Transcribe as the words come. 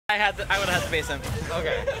I would have had to face him.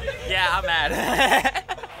 Okay. Yeah, I'm mad.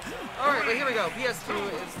 Alright, but here we go. PS2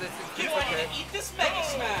 is this. Get ready to eat this Mega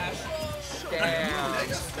Smash. Damn.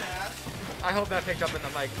 I hope that picked up in the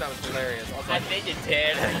mic. That was hilarious. I think it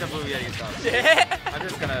did. I think the Blue Yeti stuff. I'm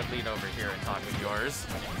just gonna lean over here and talk with yours.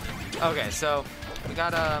 Okay, so we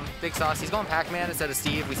got Big Sauce. He's going Pac-Man instead of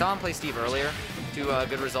Steve. We saw him play Steve earlier. Two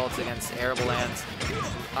good results against Arable Lands.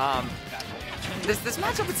 This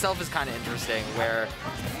matchup itself is kind of interesting, where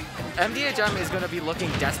MDHM is going to be looking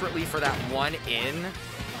desperately for that one in,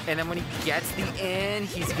 and then when he gets the in,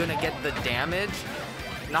 he's going to get the damage.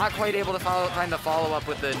 Not quite able to find the follow-up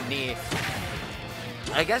with the knee.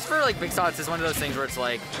 I guess for like Big Sauce, it's one of those things where it's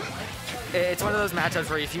like, it's one of those matchups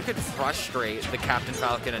where if you could frustrate the Captain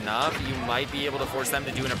Falcon enough, you might be able to force them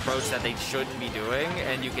to do an approach that they shouldn't be doing,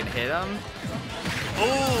 and you can hit them.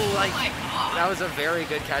 Oh, like, that was a very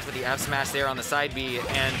good catch with the F smash there on the side B,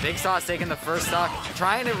 and Big Sauce taking the first stock,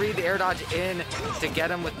 trying to read the air dodge in to get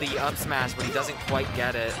him with the up smash, but he doesn't quite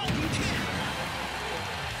get it.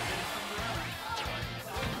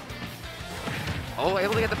 Oh,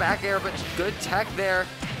 able to get the back air, but good tech there.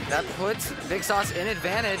 That puts Big Sauce in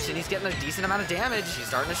advantage, and he's getting a decent amount of damage. He's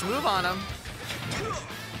starting to move on him.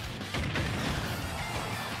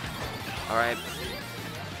 All right.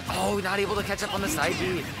 Oh, not able to catch up on the side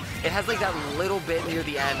B. It has like that little bit near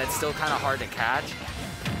the end that's still kind of hard to catch.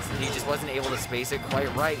 He just wasn't able to space it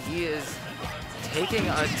quite right. He is taking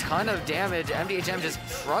a ton of damage. MDHM just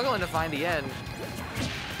struggling to find the end.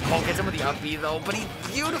 Oh, gets him with the up B though, but he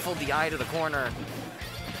beautiful DI to the corner.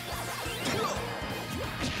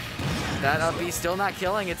 That up B still not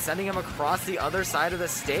killing. It's sending him across the other side of the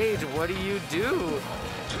stage. What do you do?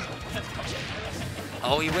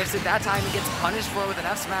 Oh, he whiffs it that time. He gets punished for it with an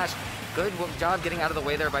F smash. Good job getting out of the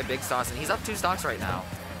way there by Big Sauce, and he's up 2 stocks right now.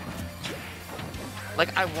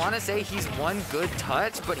 Like, I want to say he's one good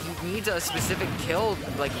touch, but he needs a specific kill,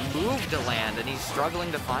 like, move to land, and he's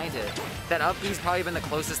struggling to find it. That up B's probably been the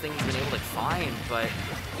closest thing he's been able to find, but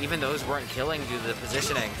even those weren't killing due to the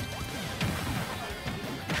positioning.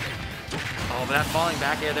 Oh, but that falling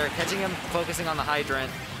back air there, catching him, focusing on the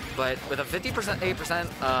hydrant. But with a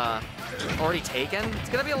 8% already taken, it's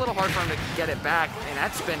going to be a little hard for him to get it back. And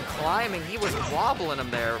that's been climbing. He was wobbling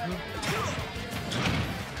him there.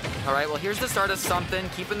 All right, well, here's the start of something.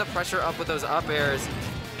 Keeping the pressure up with those up airs.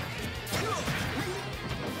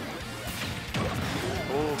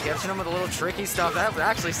 Oh, catching him with a little tricky stuff. That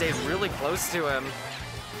actually stayed really close to him.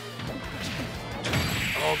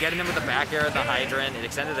 Oh, getting him with the back air at the hydrant. It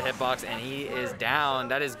extended the hitbox, and he is down.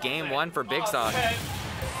 That is game 1 for Big Sauce.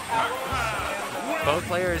 Both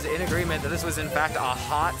players in agreement that this was in fact a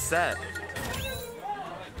hot set.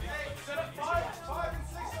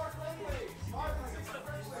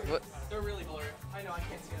 What? They're really blurry. I know, I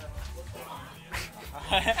can't see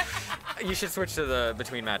that. You should switch to the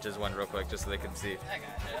between matches one real quick just so they can see.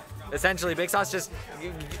 Essentially, Big Sauce just,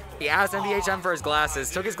 he asked MDHM for his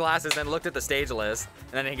glasses, took his glasses, then looked at the stage list,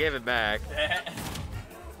 and then he gave it back. Can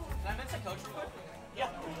I mention coach real quick? Yeah.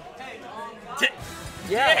 Hey,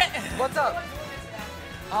 Yeah, what's up?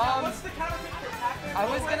 what's the counter pick for Pac-Man? I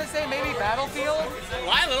was gonna say maybe Battlefield.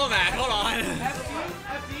 Why Little Mac? Hold on.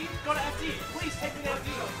 FD? Go to FD. Please take me to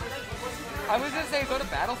FD. I was gonna say go to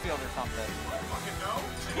Battlefield or something.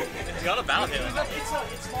 Go to Battlefield.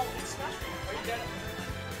 It's small. It's Smash. Are you dead?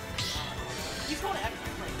 He's going to FD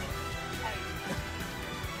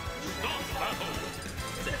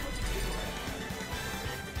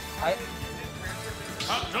right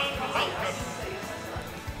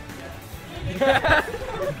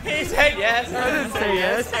He said yes. I didn't say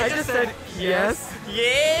yes. I just said yes.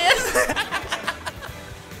 Yes.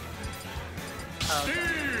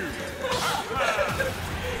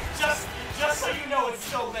 Just so you know, it's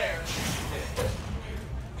still there.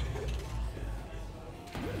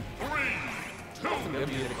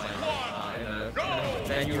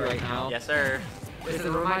 Venue right now. Yes, sir. This is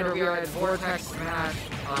a reminder we are at Vortex Smash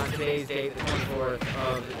on today's date, the 24th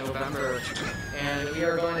of November, and we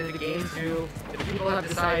are going into Game 2. The people have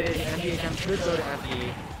decided MDHM should go to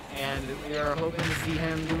FE, and we are hoping to see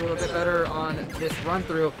him do a little bit better on this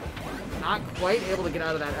run-through. Not quite able to get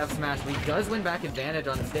out of that F smash, but he does win back advantage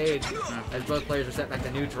on the stage as both players are set back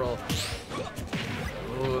to neutral.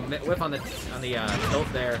 Ooh, whip on the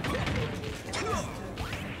tilt there.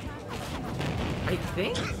 I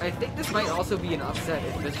think this might also be an upset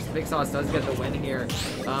if this Big Sauce does get the win here.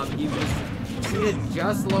 He was seated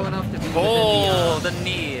just low enough to be within the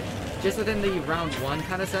knee. Just within the round 1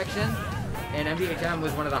 kind of section. And MDHM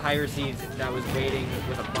was one of the higher seeds that was waiting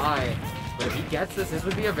with a bye. But if he gets this, this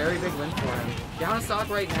would be a very big win for him. Down a stock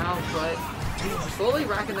right now, but he's slowly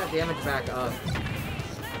racking that damage back up.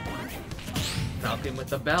 Falcon with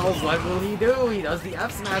the bells. What will he do? He does the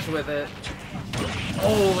F smash with it.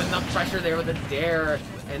 Oh, and the pressure there with the dare.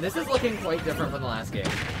 And this is looking quite different from the last game.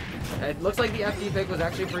 It looks like the FD pick was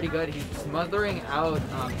actually pretty good. He's smothering out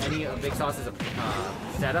any of Big Sauce's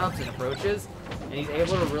setups and approaches. And he's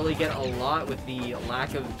able to really get a lot with the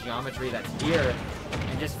lack of geometry that's here.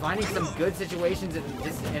 And just finding some good situations and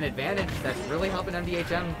just an advantage that's really helping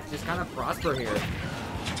MDHM just kind of prosper here.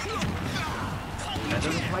 That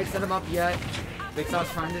doesn't quite set him up yet. Big Sauce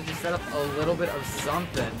trying to just set up a little bit of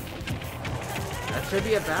something. That should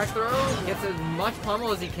be a back throw. He gets as much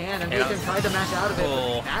pummel as he can. MDHM tried to mash out of it,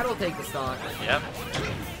 but that'll take the stock. Yep.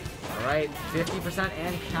 Alright, 50%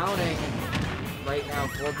 and counting right now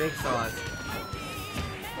for Big Sauce.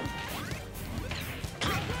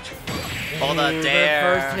 Hold the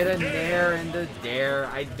dare. First hit a nair into dare.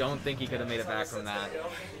 I don't think he could have made it back from that.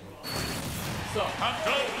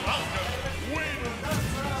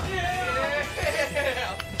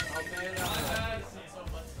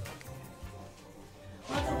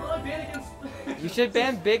 You should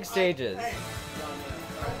ban big stages.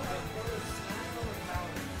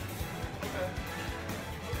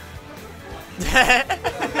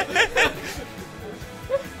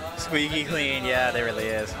 Squeaky clean, yeah, there really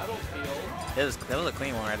is. That was a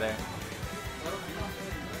clean one right there.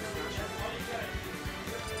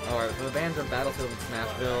 Alright, so the bans are Battlefield and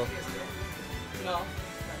Smashville. No.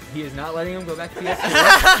 He is not letting him go back to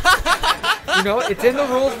PS4. You know, it's in the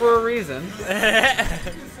rules for a reason.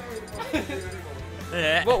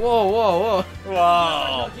 Whoa, whoa, whoa, whoa.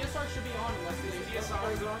 Whoa. DSR should be on unless the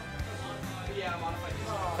DSR is on. Yeah, modified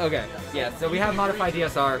DSR. Okay, yeah, so we have modified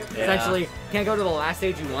DSR. Yeah. Essentially, can't go to the last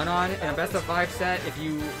stage you won on. In a best of 5 set, if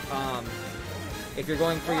you're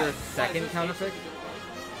going for your second counter pick.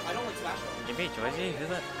 I don't like Smash. Did you beat Joyzy? Who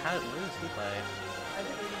does he play?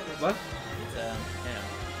 What? It's, yeah.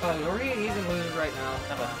 Oh, Luigi, he's in losers right now.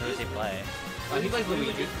 How about who does he play? He plays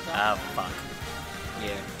Luigi. Oh, fuck.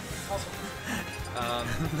 Yeah.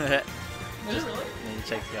 Just need to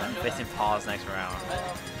check facing pause next round.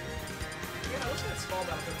 Yeah, what's that small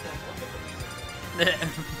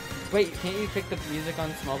battlefield? Wait, can't you pick the music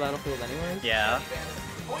on Small Battlefield anyways? Yeah.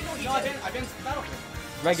 Oh, no, I've been Battlefield.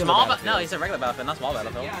 Regular Small Battlefield. No, he said regular Battlefield, not small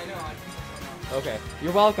Battlefield. Yeah, I know. Okay,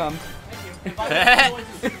 you're welcome. Thank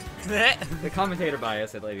you. The commentator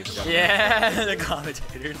bias, ladies and gentlemen. Yeah, the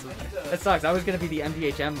commentators. That sucks. I was gonna be the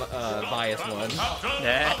MDHM biased one.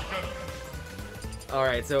 Yeah.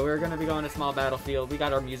 Alright, so we're gonna be going to Small Battlefield. We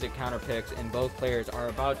got our music counter picks, and both players are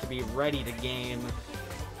about to be ready to game.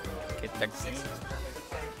 Get the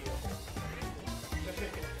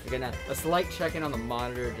We're getting a slight check-in on the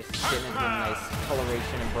monitor, just getting into a nice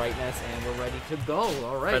coloration and brightness, and we're ready to go.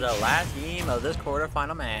 Alright. for the last game of this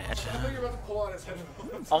quarterfinal match. I thought you were about to pull out his head.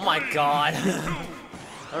 Oh my god.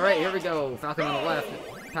 Alright, here we go. Falcon on the left,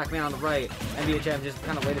 Pac-Man on the right. MDHM just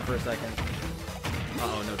kind of waited for a second.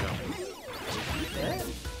 Uh-oh, no jump.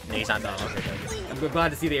 No, he's not done. Okay, good. I'm glad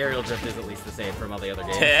to see the aerial drift is at least the same from all the other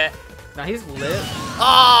games. Now he's lit.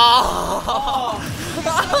 Oh!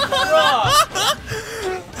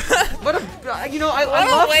 What a, you know, I What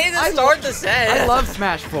love. a way to start the set. I love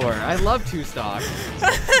Smash 4. I love 2 stock.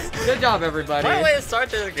 Good job, everybody. What a way to start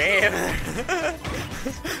this game.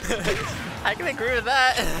 I can agree with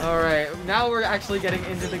that. All right, now we're actually getting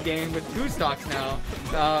into the game with 2 stocks now.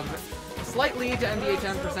 Slight lead to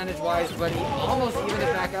MDHM percentage-wise, but he almost evened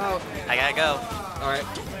it back out. I gotta go. All right,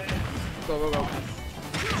 go, go, go.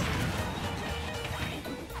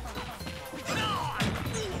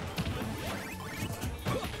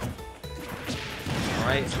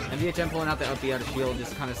 Alright, MDHM pulling out the up B out of shield,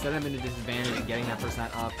 just kind of set him into disadvantage and getting that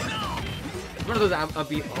percent up. One of those up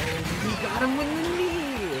B. Oh, he got him with the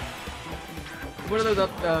knee! One of those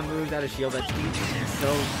up moves out of shield that's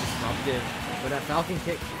so disruptive. But that Falcon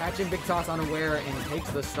kick catching Big Sauce unaware and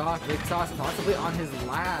takes the stock. Big Sauce possibly on his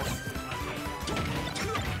last.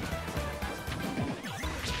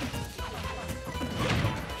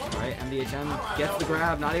 Alright, MDHM gets the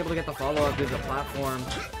grab, not able to get the follow-up due to the platform.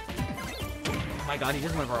 Oh my god, he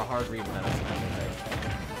just went for a hard read with that smash attack.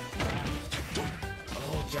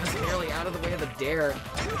 Oh, just barely out of the way of the dare.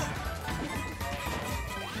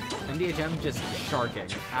 MDHM just sharking,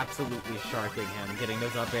 absolutely sharking him, getting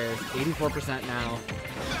those up airs. 84% now.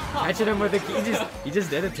 Catching him with a, he just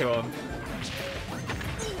did it to him.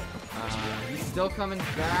 He's still coming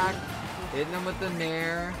back, hitting him with the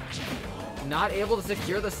nair. Not able to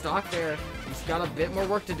secure the stock there. He's got a bit more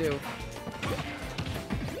work to do.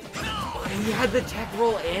 And he had the tech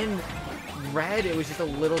roll in red. It was just a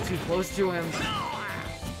little too close to him.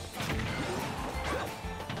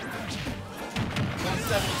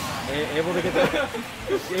 170. able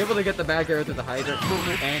to get the back air through the Hydra,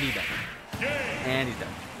 and he's done. And he's done.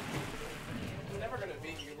 I'm never gonna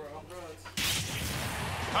beat you, bro.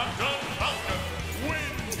 Captain Falcon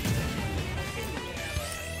wins.